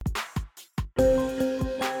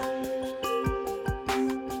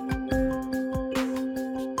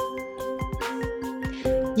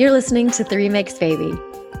You're listening to Three Makes Baby,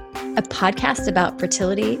 a podcast about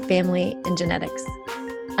fertility, family, and genetics.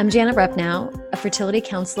 I'm Jana Rupnow, a fertility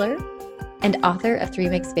counselor and author of Three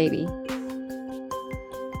Makes Baby.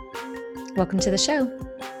 Welcome to the show.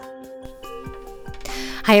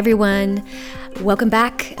 Hi, everyone. Welcome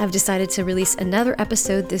back. I've decided to release another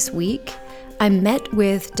episode this week. I met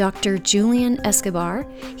with Dr. Julian Escobar.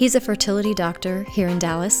 He's a fertility doctor here in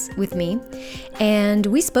Dallas with me. And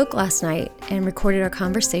we spoke last night and recorded our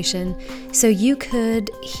conversation so you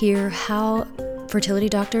could hear how fertility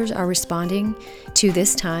doctors are responding to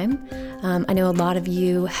this time. I know a lot of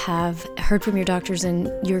you have heard from your doctors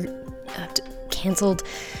and your canceled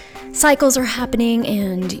cycles are happening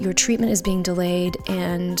and your treatment is being delayed.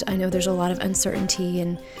 And I know there's a lot of uncertainty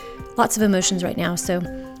and lots of emotions right now. So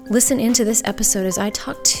listen into this episode as I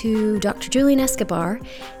talk to Dr. Julian Escobar,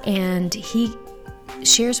 and he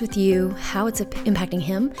shares with you how it's impacting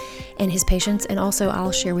him and his patients, and also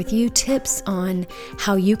I'll share with you tips on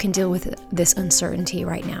how you can deal with this uncertainty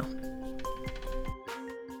right now.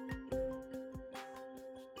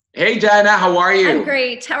 Hey, Jana, how are you? I'm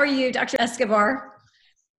great. How are you, Dr. Escobar?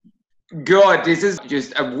 Good. This is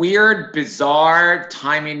just a weird, bizarre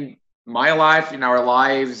time in my life, in our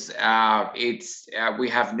lives. We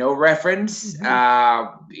have no reference.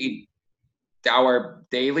 Our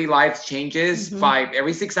daily life changes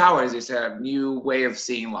every 6 hours. There's a new way of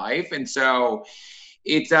seeing life, and so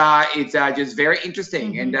it's just very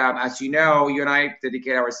interesting. And as you know, you and I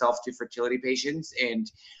dedicate ourselves to fertility patients,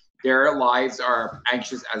 and their lives are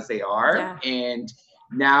anxious as they are. Yeah. And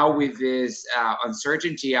now with this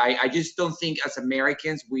uncertainty, I just don't think as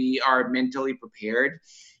Americans we are mentally prepared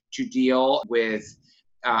to deal with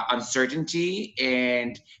uncertainty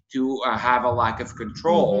and to have a lack of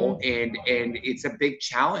control, and it's a big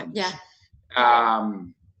challenge. Yeah.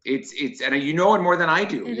 It's and you know it more than I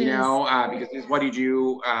do. It because it's what you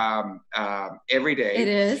do every day. It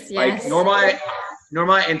is. Like Yes.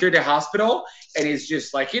 normally I enter the hospital and it's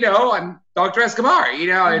just like, I'm Dr. Escobar,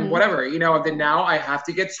 and whatever, and then now I have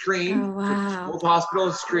to get screened. Oh, wow. Both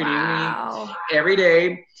hospitals screening Wow. me every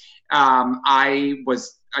day.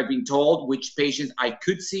 I've been told which patients I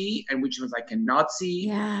could see and which ones I cannot see,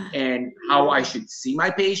 and how I should see my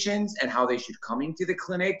patients and how they should come into the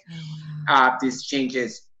clinic. This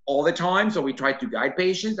changes all the time, so we try to guide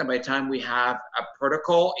patients, and by the time we have a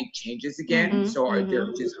protocol, it changes again. So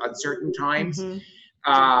they're just uncertain times.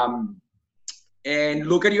 And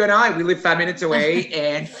look at you and I, we live 5 minutes away,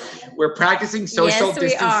 and we're practicing social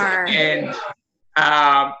distancing.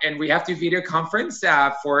 And we have to video conference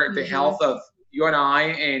for the health of you and I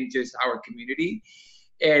and just our community.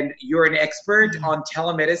 And you're an expert on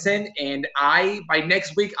telemedicine, and by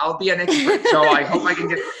next week I'll be an expert. So I hope I can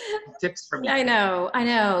get tips from you. I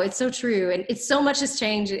know. It's so true. And it's so much has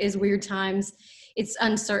changed. It is weird times. It's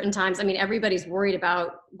uncertain times. I mean, everybody's worried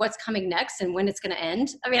about what's coming next and when it's going to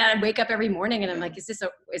end. I mean, I wake up every morning and I'm like, is this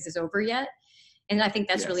over yet? And I think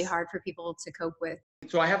that's really hard for people to cope with.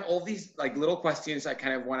 So I have all these like little questions I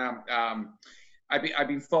kind of want to, I've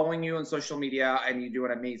been following you on social media, and you do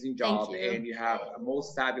an amazing job. Thank you. And you have a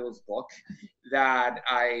most fabulous book that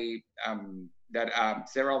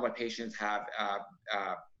several of my patients have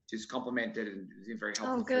just complimented, and it's been very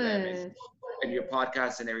helpful for them, and your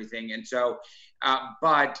podcast and everything. And so,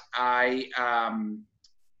 but I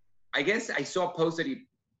guess I saw a post that you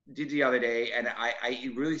did the other day, and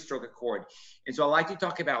it really struck a chord. And so I'd like to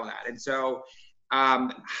talk about that. And so,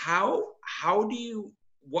 how do you,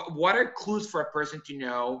 what are clues for a person to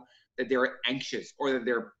know that they're anxious, or that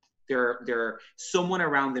they're someone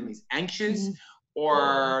around them is anxious,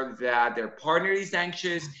 or that their partner is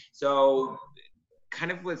anxious? So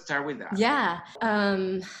kind of let's start with that. Yeah.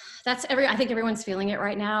 I think everyone's feeling it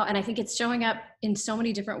right now. And I think it's showing up in so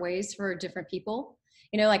many different ways for different people.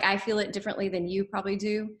 Like I feel it differently than you probably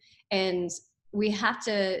do. And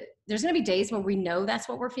there's going to be days where we know that's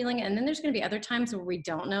what we're feeling. And then there's going to be other times where we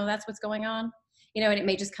don't know that's what's going on. And it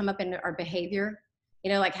may just come up in our behavior,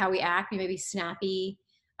 like how we act. We may be snappy.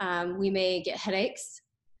 We may get headaches.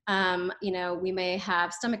 We may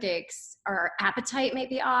have stomach aches. Our appetite may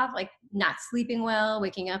be off, like not sleeping well,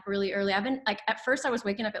 waking up really early. I've been like, at first I was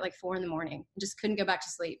waking up at like 4 a.m. and just couldn't go back to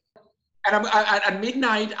sleep. And at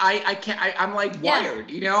midnight, I'm like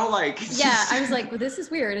wired, Yeah, I was like, well, this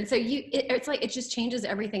is weird. And so it's like, it just changes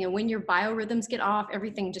everything. And when your biorhythms get off,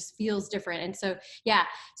 everything just feels different. And so,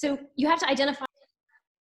 so you have to identify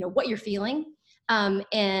what you're feeling.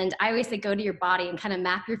 And I always say, go to your body and kind of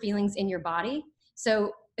map your feelings in your body.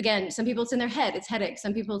 So again, some people it's in their head, it's headache.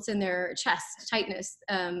 Some people it's in their chest, tightness,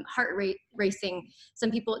 heart rate racing. Some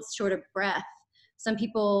people it's short of breath. Some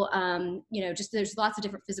people, just there's lots of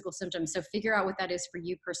different physical symptoms. So figure out what that is for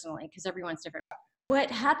you personally, because everyone's different.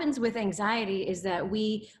 What happens with anxiety is that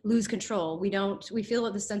we lose control. We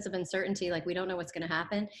feel the sense of uncertainty, like we don't know what's going to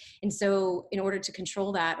happen. And so in order to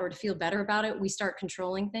control that or to feel better about it, we start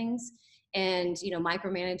controlling things and,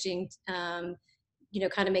 micromanaging,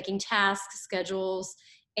 kind of making tasks, schedules,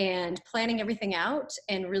 and planning everything out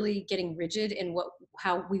and really getting rigid in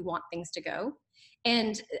how we want things to go.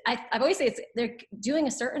 And I've always say they're doing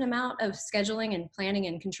a certain amount of scheduling and planning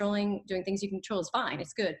and controlling, doing things you control is fine.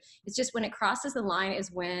 It's good. It's just when it crosses the line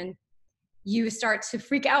is when you start to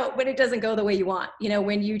freak out when it doesn't go the way you want.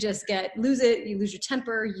 When you just you lose your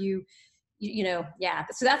temper, yeah.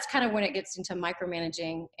 So that's kind of when it gets into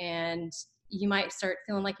micromanaging, and you might start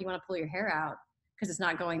feeling like you want to pull your hair out because it's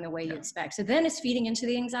not going the way you expect. So then it's feeding into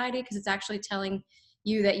the anxiety because it's actually telling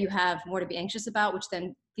you that you have more to be anxious about, which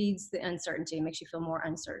then feeds the uncertainty and makes you feel more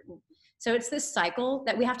uncertain. So it's this cycle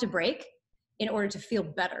that we have to break in order to feel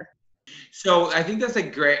better. So I think that's a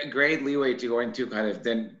great leeway to go into kind of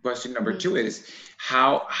then question number two is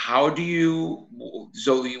how do you,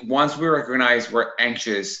 so once we recognize we're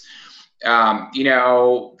anxious,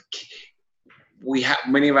 we have,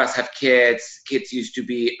 many of us have kids used to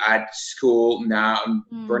be at school, now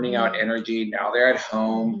burning out energy, now they're at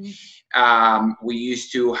home. We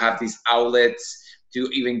used to have these outlets to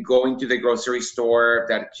even going to the grocery store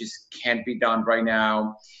that just can't be done right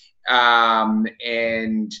now.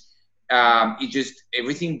 It just,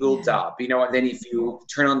 everything builds up, and then if you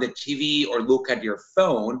turn on the TV or look at your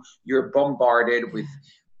phone, you're bombarded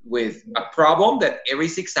with a problem that every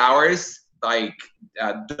 6 hours,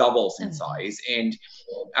 doubles in size. And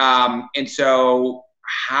so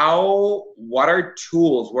what are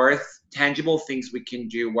tools, what are tangible things we can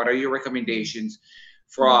do? What are your recommendations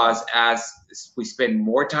for us as we spend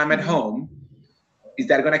more time at home? Is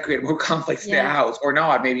that going to create more conflicts in the house or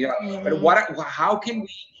not? Maybe not. But how can we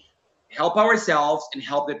help ourselves and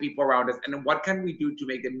help the people around us? And what can we do to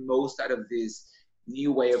make the most out of this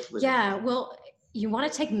new way of living? Yeah, well, you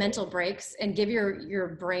want to take mental breaks and give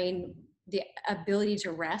your brain the ability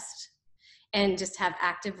to rest and just have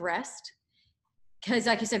active rest. Because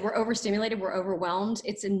like you said, we're overstimulated, we're overwhelmed.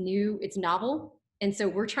 It's novel. And so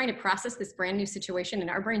we're trying to process this brand new situation and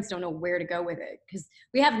our brains don't know where to go with it because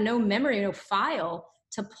we have no memory, no file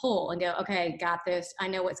to pull and go, okay, got this. I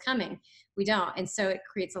know what's coming. We don't. And so it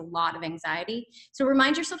creates a lot of anxiety. So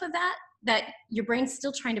remind yourself of that your brain's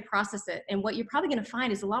still trying to process it. And what you're probably going to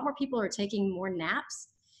find is a lot more people are taking more naps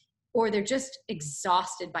or they're just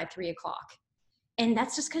exhausted by 3 o'clock. And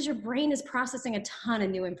that's just because your brain is processing a ton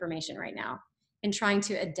of new information right now and trying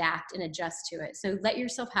to adapt and adjust to it. So let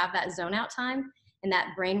yourself have that zone out time and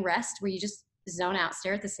that brain rest where you just zone out,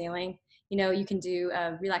 stare at the ceiling. You can do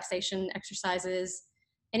relaxation exercises,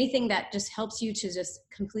 anything that just helps you to just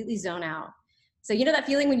completely zone out. So that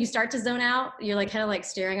feeling when you start to zone out, you're kind of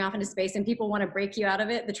staring off into space and people want to break you out of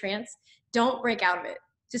it, the trance. Don't break out of it.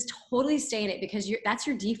 Just totally stay in it because that's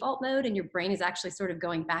your default mode and your brain is actually sort of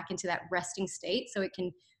going back into that resting state so it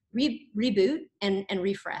can reboot and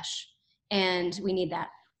refresh. And we need that.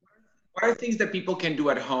 What are things that people can do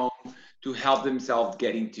at home to help themselves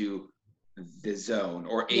get into the zone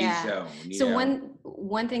or a zone? So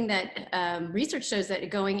one thing that research shows that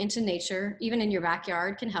going into nature, even in your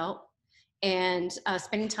backyard, can help. And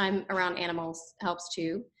spending time around animals helps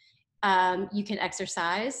too. You can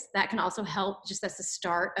exercise. That can also help just as the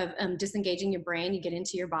start of disengaging your brain. You get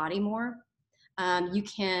into your body more. You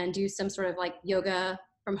can do some sort of yoga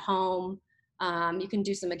from home. You can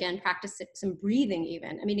do practice some breathing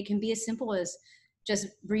even. I mean, it can be as simple as just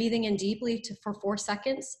breathing in deeply for 4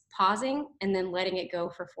 seconds, pausing, and then letting it go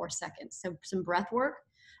for 4 seconds. So some breath work.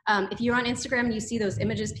 If you're on Instagram and you see those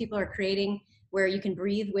images people are creating where you can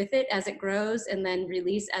breathe with it as it grows and then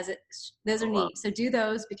release those are neat. So do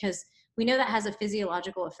those because we know that has a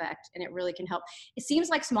physiological effect and it really can help. It seems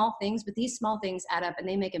like small things, but these small things add up and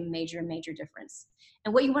they make a major, major difference.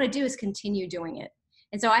 And what you want to do is continue doing it.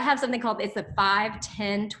 And so I have something called, it's the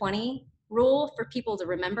 5-10-20 rule for people to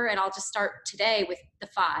remember. And I'll just start today with the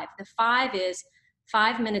 5. The 5 is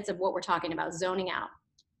 5 minutes of what we're talking about, zoning out,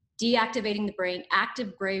 deactivating the brain,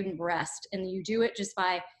 active brain rest. And you do it just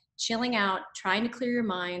by chilling out, trying to clear your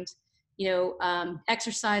mind,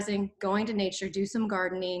 exercising, going to nature, do some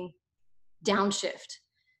gardening, downshift.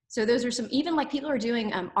 So those are some, even people are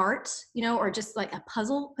doing art, or just a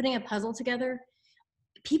puzzle, putting a puzzle together.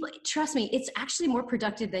 People, trust me, it's actually more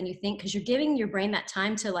productive than you think because you're giving your brain that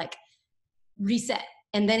time to reset.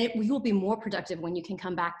 And then you will be more productive when you can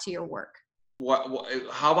come back to your work.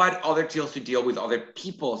 How about other tools to deal with other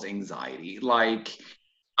people's anxiety?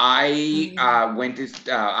 I went to,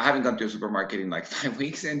 I haven't gone to a supermarket in like 5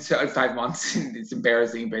 weeks, and so 5 months, and it's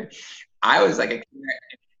embarrassing, but I was like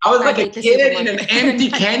a kid in an empty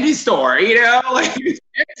candy store, like it's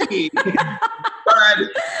empty.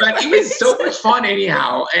 but it was so much fun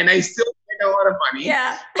anyhow, and I still spend a lot of money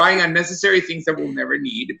buying unnecessary things that we'll never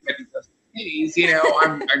need. But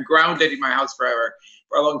I'm grounded in my house forever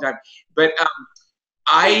for a long time. But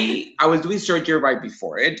I was doing surgery right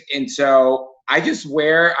before it, and so I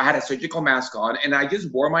had a surgical mask on, and I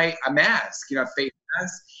just wore a mask, a face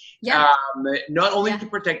mask. Yeah. Not only to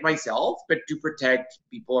protect myself, but to protect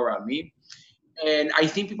people around me. And I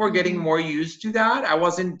think people are getting more used to that. I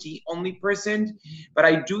wasn't the only person, but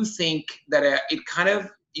I do think that it kind of,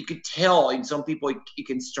 you could tell in some people it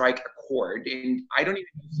can strike a chord. And I don't even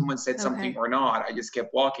know if someone said something or not. I just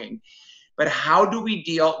kept walking. But how do we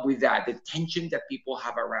deal with that? The tension that people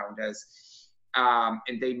have around us.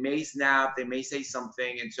 And they may snap, they may say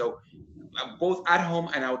something. And so both at home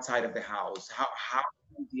and outside of the house, how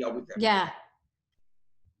do we deal with them?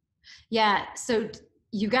 Yeah. So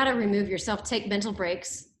you got to remove yourself, take mental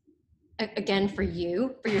breaks again for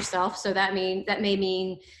yourself. So that may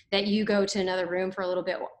mean that you go to another room for a little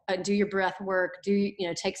bit, do your breath work,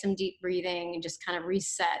 take some deep breathing and just kind of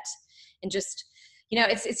reset and just,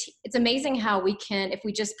 it's amazing how we can, if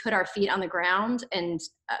we just put our feet on the ground and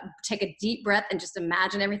take a deep breath and just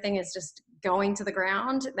imagine everything is just going to the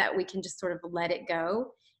ground, that we can just sort of let it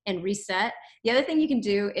go and reset. The other thing you can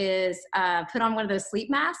do is put on one of those sleep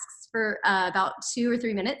masks for about 2 or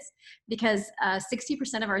 3 minutes, because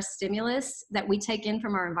 60% of our stimulus that we take in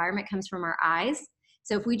from our environment comes from our eyes.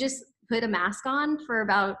 So if we just put a mask on for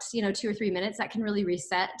about 2 or 3 minutes, that can really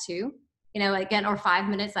reset too. Again, or 5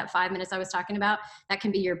 minutes, that 5 minutes I was talking about, that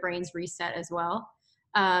can be your brain's reset as well.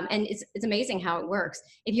 And it's amazing how it works.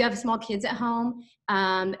 If you have small kids at home,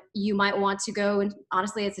 you might want to go, and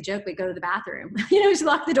honestly, it's a joke, but go to the bathroom, just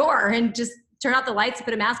lock the door and just turn out the lights,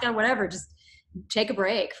 put a mask on, whatever, just take a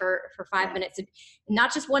break for 5 minutes. And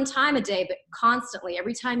not just one time a day, but constantly,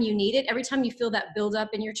 every time you need it, every time you feel that build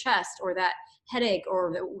up in your chest or that headache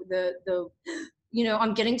or the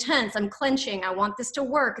I'm getting tense, I'm clenching, I want this to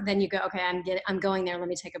work. Then you go, okay, I'm going there. Let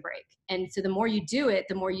me take a break. And so the more you do it,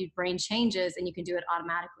 the more your brain changes and you can do it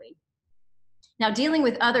automatically. Now, dealing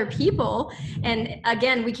with other people, and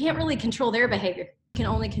again, we can't really control their behavior. We can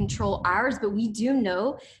only control ours, but we do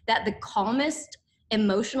know that the calmest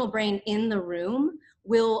emotional brain in the room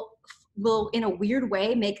will in a weird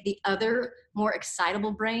way make the other more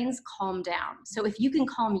excitable brains calm down. So if you can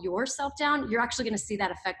calm yourself down, you're actually going to see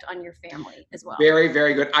that effect on your family as well. Very,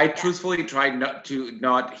 very good. I truthfully tried not to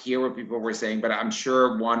hear what people were saying, but I'm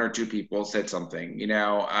sure 1 or 2 people said something,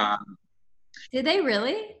 Did they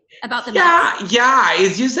really? About the mask? Yeah.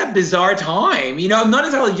 It's just a bizarre time, not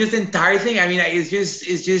necessarily just the entire thing. I mean, it's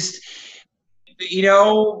just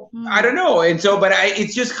I don't know. And so, but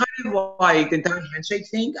it's just kind of like the entire handshake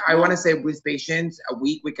thing. I want to say with patients, a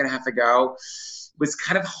week and a half ago, was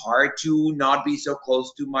kind of hard to not be so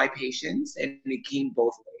close to my patients, and it came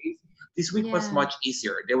both ways. This week was much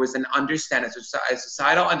easier. There was an understanding, a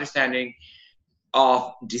societal understanding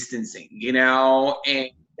of distancing, and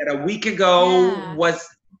that a week ago was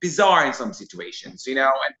bizarre in some situations, and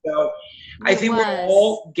so I think we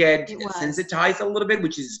all get sensitized a little bit,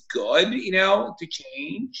 which is good, to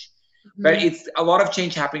change, but it's a lot of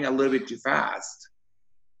change happening a little bit too fast.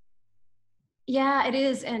 Yeah, it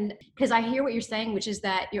is. And because I hear what you're saying, which is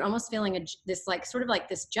that you're almost feeling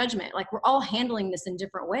this judgment, like we're all handling this in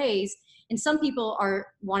different ways. And some people are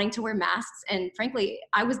wanting to wear masks. And frankly,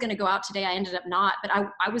 I was going to go out today. I ended up not, but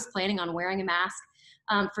I was planning on wearing a mask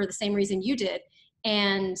for the same reason you did.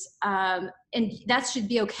 And that should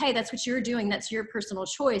be okay. That's what you're doing. That's your personal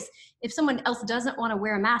choice. If someone else doesn't want to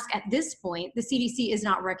wear a mask at this point, the CDC is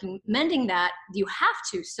not recommending that you have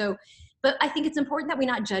to. So, but I think it's important that we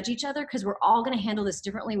not judge each other, because we're all going to handle this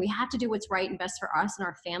differently. We have to do what's right and best for us and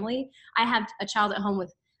our family. I have a child at home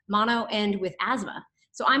with mono and with asthma.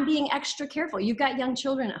 So I'm being extra careful. You've got young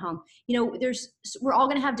children at home. We're all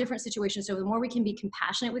going to have different situations. So the more we can be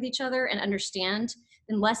compassionate with each other and understand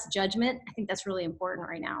and less judgment, I think that's really important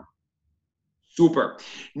right now. Super.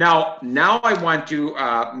 Now I want to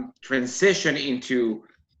transition into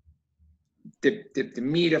the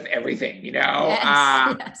meat of everything,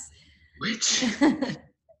 Yes. Which,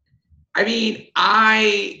 I mean,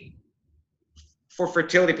 for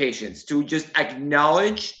fertility patients, to just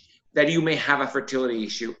acknowledge that you may have a fertility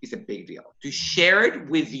issue is a big deal. To share it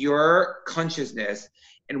with your consciousness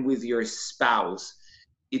and with your spouse,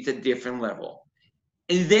 it's a different level.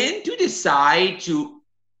 And then to decide to,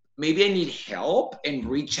 maybe I need help, and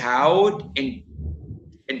reach out and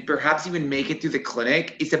and perhaps even make it to the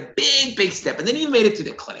clinic, it's a big step. And then you made it to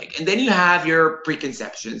the clinic, and then you have your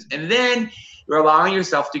preconceptions, and then you're allowing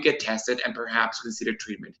yourself to get tested and perhaps consider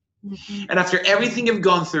treatment. Mm-hmm. And after everything you've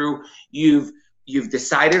gone through, you've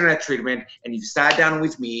decided on a treatment, and you've sat down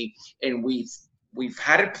with me, and we've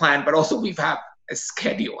had it planned, but also we've had a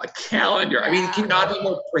schedule, a calendar. Yeah. I mean, it cannot be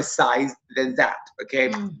more precise than that. Okay.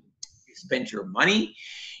 You spent your money.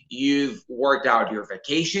 You've worked out your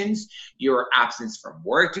vacations, your absence from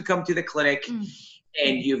work to come to the clinic,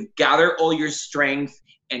 and you've gathered all your strength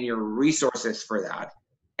and your resources for that.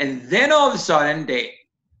 And then all of a sudden, the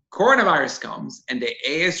coronavirus comes, and the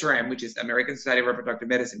ASRM, which is American Society of Reproductive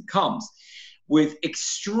Medicine, comes with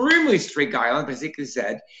extremely strict guidelines, basically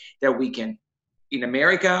said that we can, in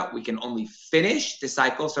America, we can only finish the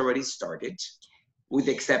cycles already started, with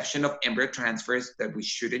the exception of embryo transfers that we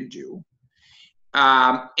shouldn't do.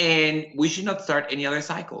 And we should not start any other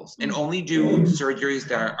cycles, and only do surgeries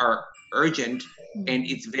that are urgent. And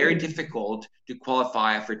it's very difficult to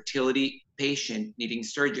qualify a fertility patient needing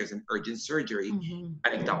surgery as an urgent surgery, an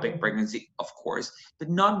ectopic pregnancy, of course, but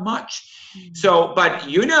not much. So, but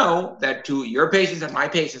you know that to your patients and my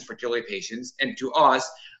patients, fertility patients, and to us,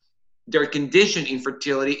 their condition,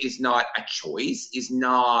 infertility, is not a choice, it's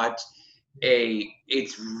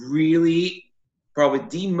really probably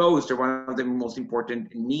the most, or one of the most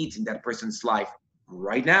important needs in that person's life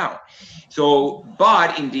right now. So,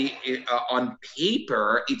 but on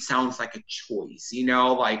paper, it sounds like a choice,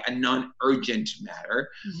 like a non-urgent matter.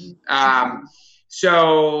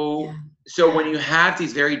 So when you have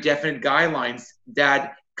these very definite guidelines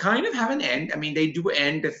that kind of have an end, I mean, they do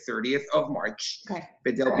end the 30th of March,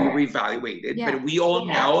 but they'll be reevaluated. Yeah. But we all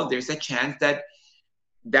know there's a chance that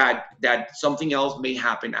something else may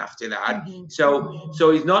happen after that. So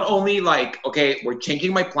it's not only like, okay, we're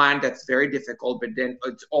changing my plan, that's very difficult, but then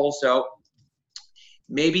it's also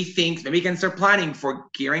maybe you can start planning for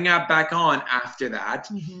gearing up back on after that.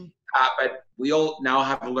 But we all now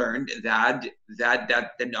have learned that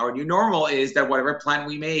our new normal is that whatever plan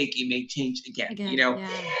we make, it may change again. Yeah.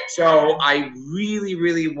 So I really,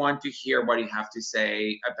 really want to hear what you have to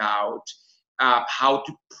say about how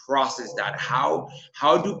to process that. How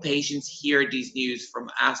do patients hear these news from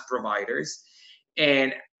us providers,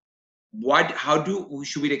 and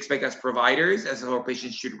should we expect as providers, as how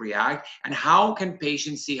patients should react, and how can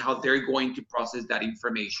patients see how they're going to process that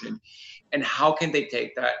information, and how can they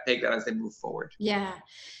take that as they move forward? Yeah,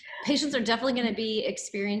 patients are definitely going to be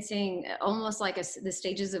experiencing almost like the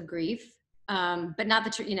stages of grief, but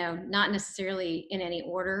not not necessarily in any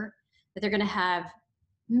order. But they're going to have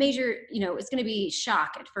major, it's going to be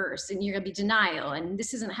shock at first, and you're going to be denial, and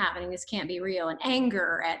this isn't happening, this can't be real, and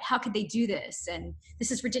anger at how could they do this, and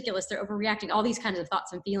this is ridiculous, they're overreacting, all these kinds of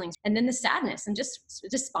thoughts and feelings. And then the sadness and just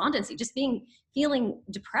despondency, just feeling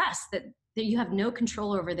depressed that you have no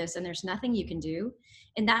control over this and there's nothing you can do.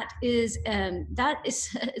 And that is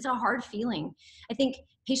it's a hard feeling. I think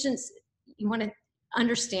patients, you want to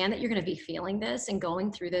understand that you're going to be feeling this and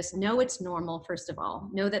going through this. Know it's normal. First of all,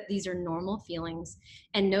 know that these are normal feelings,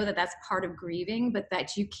 and know that that's part of grieving, but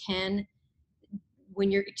that you can,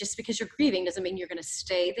 just because you're grieving doesn't mean you're going to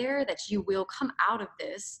stay there, that you will come out of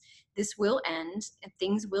this will end, and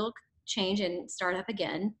things will change and start up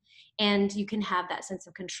again, and you can have that sense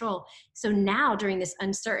of control. So now, during this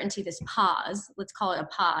uncertainty, this pause, let's call it a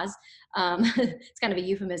pause. It's kind of a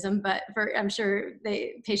euphemism, but I'm sure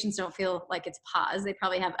patients don't feel like it's pause. They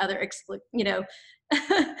probably have other,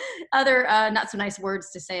 other not so nice words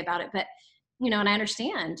to say about it. But and I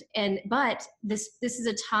understand. But this is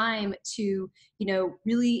a time to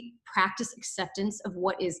really practice acceptance of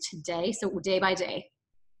what is today. So day by day,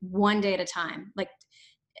 one day at a time, like.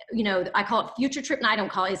 I call it future trip, and I don't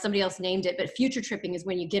call it, somebody else named it, but future tripping is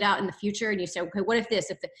when you get out in the future and you say, okay, what if this,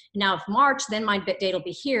 if March, then my date will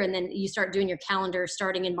be here. And then you start doing your calendar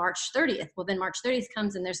starting in March 30th. Well, then March 30th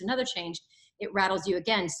comes and there's another change. It rattles you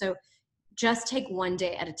again. So just take one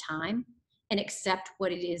day at a time and accept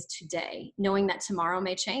what it is today, knowing that tomorrow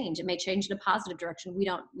may change. It may change in a positive direction. We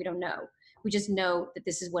don't know. We just know that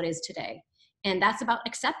this is what is today. And that's about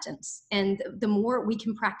acceptance. And the more we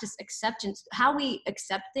can practice acceptance, how we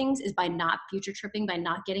accept things is by not future tripping, by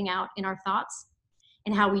not getting out in our thoughts.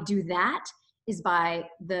 And how we do that is by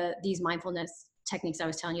these mindfulness techniques I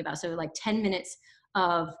was telling you about. So like 10 minutes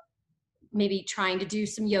of maybe trying to do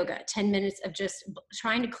some yoga, 10 minutes of just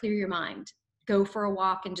trying to clear your mind, go for a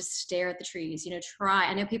walk and just stare at the trees, try.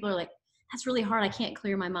 I know people are like, that's really hard, I can't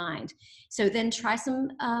clear my mind. So then try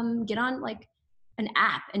get on like an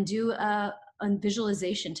app and do a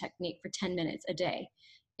visualization technique for 10 minutes a day,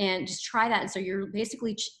 and just try that. And so you're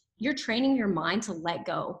basically you're training your mind to let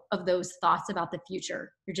go of those thoughts about the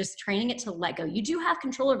future. You're just training it to let go. You do have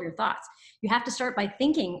control over your thoughts. You have to start by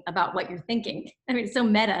thinking about what you're thinking. I mean, it's so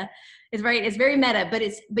meta. It's very meta,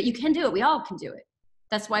 but you can do it. We all can do it.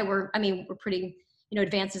 That's why we're pretty,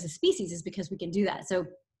 advanced as a species, is because we can do that. So,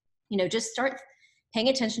 just start paying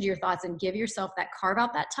attention to your thoughts and give yourself carve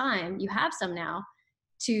out that time. You have some now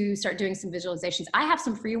to start doing some visualizations. I have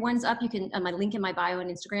some free ones up. You can, my link in my bio on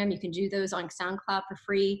Instagram, you can do those on SoundCloud for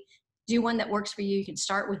free. Do one that works for you. You can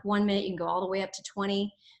start with 1 minute. You can go all the way up to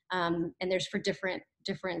 20. And there's for different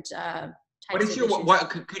types. What is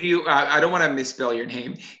could you, I don't want to misspell your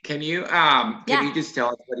name. Can you you just tell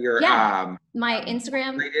us what your, my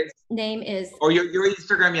Instagram name is, or your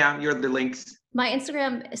Instagram. The links. My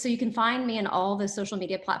Instagram, so you can find me in all the social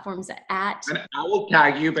media platforms at. And I will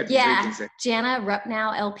tag you, but Jana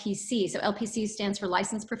Rupnow LPC. So LPC stands for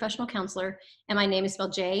Licensed Professional Counselor, and my name is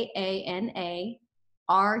spelled JANARUPNOW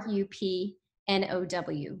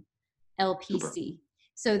LPC. Super.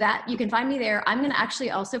 So that you can find me there. I'm going to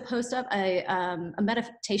actually also post up a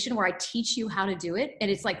meditation where I teach you how to do it.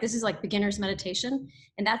 And it's this is beginner's meditation.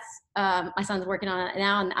 And that's, my son's working on it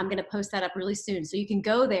now, and I'm going to post that up really soon. So you can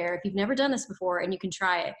go there if you've never done this before, and you can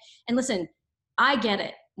try it. And listen, I get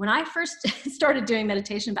it. When I first started doing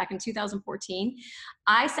meditation back in 2014,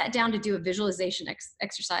 I sat down to do a visualization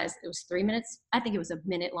exercise. It was 3 minutes. I think it was a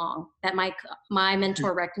minute long that my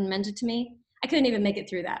mentor recommended to me. I couldn't even make it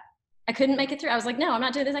through that. I couldn't make it through. I was like, no, I'm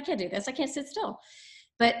not doing this. I can't do this. I can't sit still.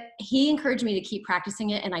 But he encouraged me to keep practicing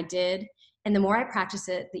it, and I did. And the more I practiced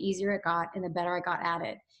it, the easier it got and the better I got at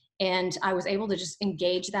it. And I was able to just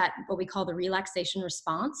engage that, what we call the relaxation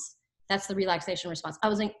response. That's the relaxation response. I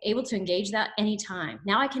was able to engage that anytime.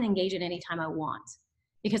 Now I can engage it anytime I want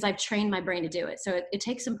because I've trained my brain to do it. So it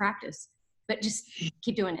takes some practice, but just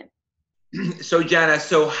keep doing it. So Jana,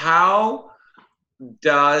 how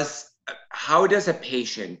does a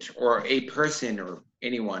patient or a person or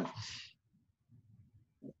anyone,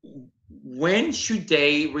 when should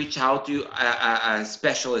they reach out to a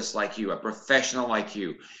specialist like you, a professional like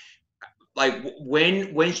you?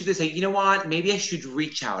 When should they say, you know what, maybe I should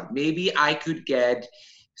reach out. Maybe I could get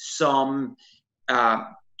some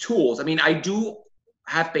tools. I mean, I do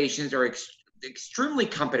have patients that are extremely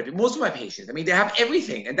competitive. Most of my patients, they have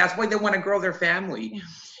everything, and that's why they want to grow their family. Yeah.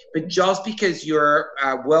 But just because you're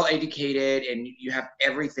well-educated and you have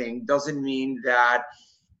everything doesn't mean that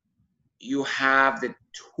you have the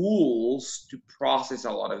tools to process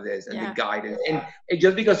a lot of this and the guidance. And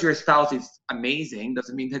just because your spouse is amazing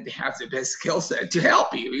doesn't mean that they have the best skill set to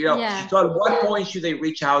help you. So at what point should they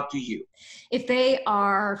reach out to you? If they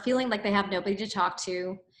are feeling like they have nobody to talk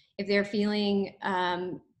to, if they're feeling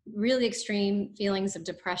really extreme feelings of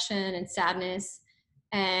depression and sadness,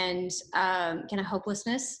 and kind of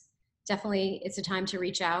hopelessness, definitely it's a time to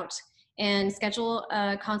reach out and schedule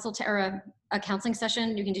a consult or a counseling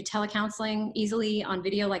session. You can do telecounseling easily on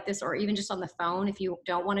video like this, or even just on the phone. If you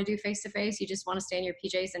don't want to do face-to-face, you just want to stay in your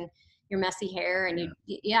PJs and your messy hair, and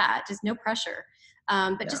just no pressure.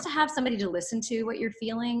 But just to have somebody to listen to what you're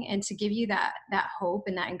feeling and to give you that hope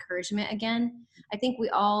and that encouragement again. I think we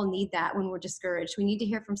all need that when we're discouraged. We need to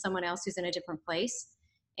hear from someone else who's in a different place.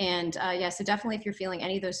 And so definitely if you're feeling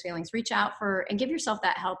any of those feelings, reach out and give yourself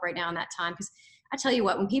that help right now in that time. Because I tell you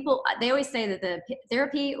what, when they always say that the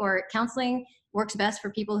therapy or counseling works best for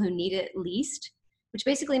people who need it least, which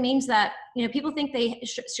basically means that, people think they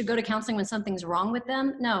should go to counseling when something's wrong with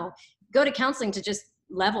them. No, go to counseling to just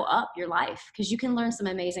level up your life, because you can learn some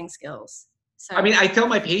amazing skills. So, I tell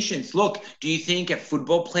my patients, look, do you think a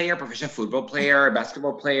professional football player, a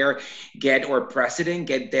basketball player or president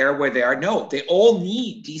get there where they are? No, they all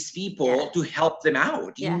need these people to help them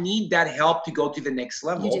out. You need that help to go to the next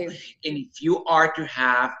level. You do. And if you are to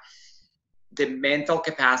have the mental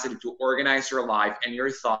capacity to organize your life and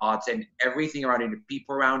your thoughts and everything around you, the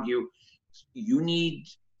people around you, you need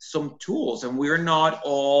some tools. And we're not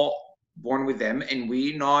all born with them, and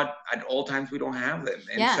at all times we don't have them.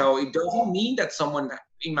 And so it doesn't mean that someone,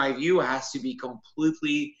 in my view, has to be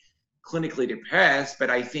completely clinically depressed, but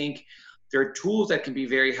I think there are tools that can be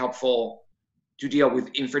very helpful to deal with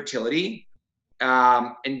infertility,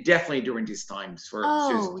 and definitely during these times.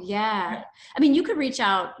 You could reach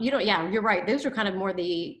out, you're right. Those are kind of more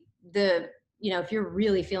the if you're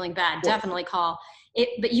really feeling bad, definitely call it.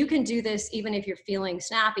 But you can do this even if you're feeling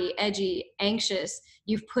snappy, edgy, anxious.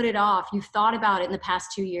 You've put it off. You've thought about it in the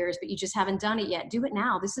past 2 years, but you just haven't done it yet. Do it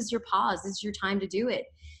now. This is your pause. This is your time to do it.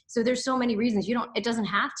 So there's so many reasons. It doesn't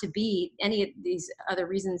have to be any of these other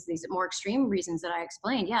reasons, these more extreme reasons that I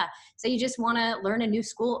explained. Say you just want to learn a new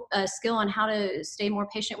skill on how to stay more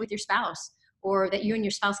patient with your spouse, or that you and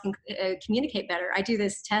your spouse can communicate better. I do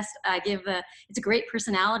this test. It's a great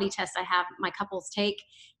personality test I have my couples take,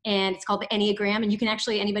 and it's called the Enneagram. And you can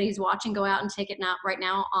actually, anybody who's watching, go out and take it right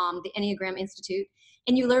now, the Enneagram Institute.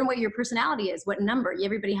 And you learn what your personality is, what number.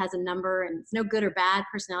 Everybody has a number, and it's no good or bad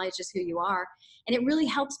personality. It's just who you are. And it really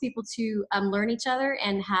helps people to learn each other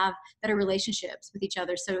and have better relationships with each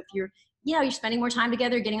other. So if you're spending more time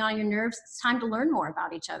together, getting on your nerves, it's time to learn more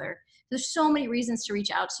about each other. There's so many reasons to reach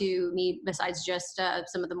out to me besides just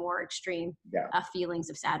some of the more extreme feelings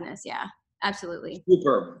of sadness. Yeah, absolutely.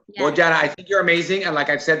 Super. Yeah. Well, Jana, I think you're amazing. And like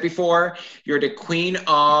I've said before, you're the queen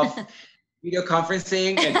of video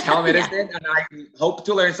conferencing and telemedicine. And I hope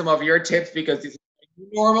to learn some of your tips because this is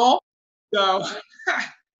normal. So,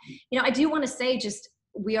 I do want to say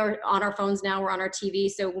we are on our phones now, we're on our TV.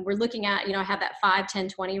 So when we're looking at, I have that 5, 10,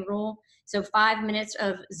 20 rule. So 5 minutes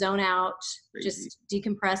of zone out, just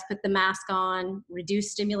decompress, put the mask on,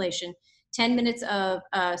 reduce stimulation. 10 minutes of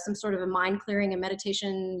some sort of a mind clearing, a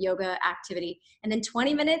meditation, yoga activity. And then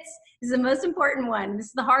 20 minutes is the most important one. This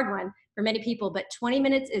is the hard one for many people, but 20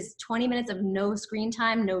 minutes is 20 minutes of no screen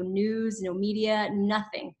time, no news, no media,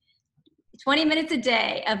 nothing. 20 minutes a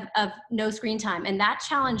day of no screen time. And that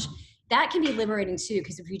challenge, that can be liberating too,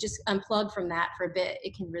 because if you just unplug from that for a bit,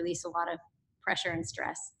 it can release a lot of pressure and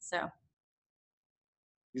stress. So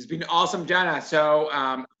it's been awesome, Jana.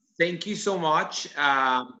 So thank you so much.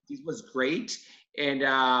 This was great. And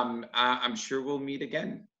I'm sure we'll meet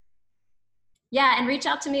again. Yeah, and reach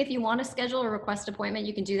out to me if you want to schedule a request appointment.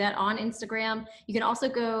 You can do that on Instagram. You can also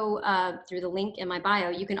go through the link in my bio.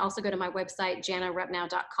 You can also go to my website,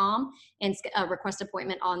 janarepnow.com, and request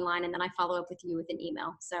appointment online, and then I follow up with you with an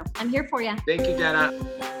email. So I'm here for you. Thank you, Jana.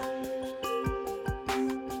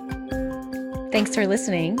 Thanks for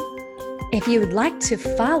listening. If you would like to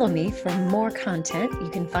follow me for more content, you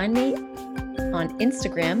can find me on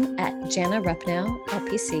Instagram at Jana Repnow,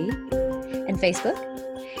 LPC, and Facebook.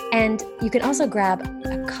 And you can also grab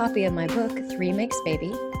a copy of my book, 3 Makes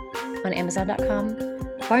Baby, on Amazon.com,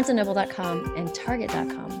 BarnesandNoble.com, and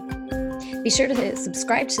Target.com. Be sure to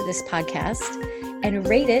subscribe to this podcast and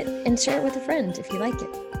rate it and share it with a friend if you like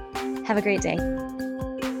it. Have a great day.